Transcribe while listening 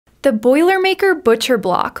The Boilermaker Butcher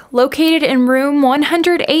Block, located in room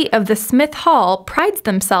 108 of the Smith Hall, prides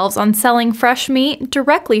themselves on selling fresh meat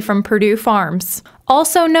directly from Purdue farms.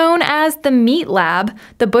 Also known as the Meat Lab,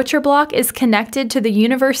 the Butcher Block is connected to the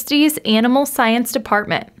university's Animal Science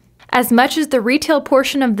Department. As much as the retail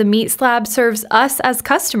portion of the Meat Slab serves us as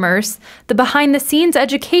customers, the behind-the-scenes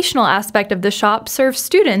educational aspect of the shop serves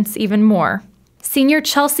students even more. Senior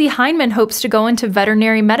Chelsea Heineman hopes to go into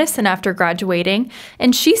veterinary medicine after graduating,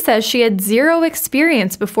 and she says she had zero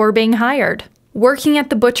experience before being hired. Working at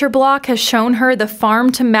the Butcher Block has shown her the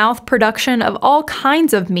farm-to-mouth production of all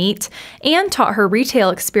kinds of meat and taught her retail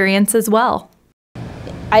experience as well.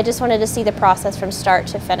 I just wanted to see the process from start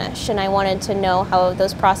to finish, and I wanted to know how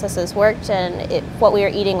those processes worked and if what we were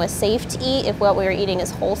eating was safe to eat, if what we were eating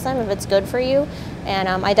is wholesome, if it's good for you. And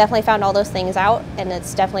I definitely found all those things out, and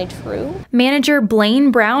it's definitely true. Manager Blaine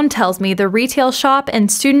Brown tells me the retail shop and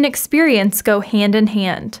student experience go hand in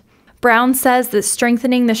hand. Brown says that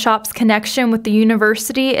strengthening the shop's connection with the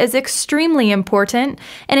university is extremely important,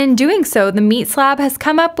 and in doing so, the Meat Slab has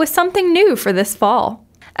come up with something new for this fall.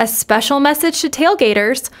 A special message to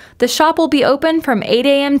tailgaters: the shop will be open from 8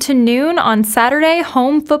 a.m. to noon on Saturday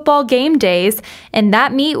home football game days, and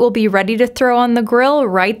that meat will be ready to throw on the grill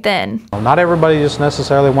right then. Not everybody just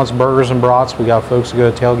necessarily wants burgers and brats. We got folks who go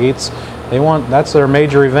to tailgates. That's their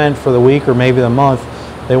major event for the week or maybe the month.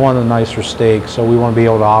 They want a nicer steak, so we want to be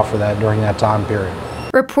able to offer that during that time period.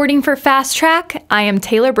 Reporting for Fast Track, I am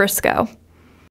Taylor Briscoe.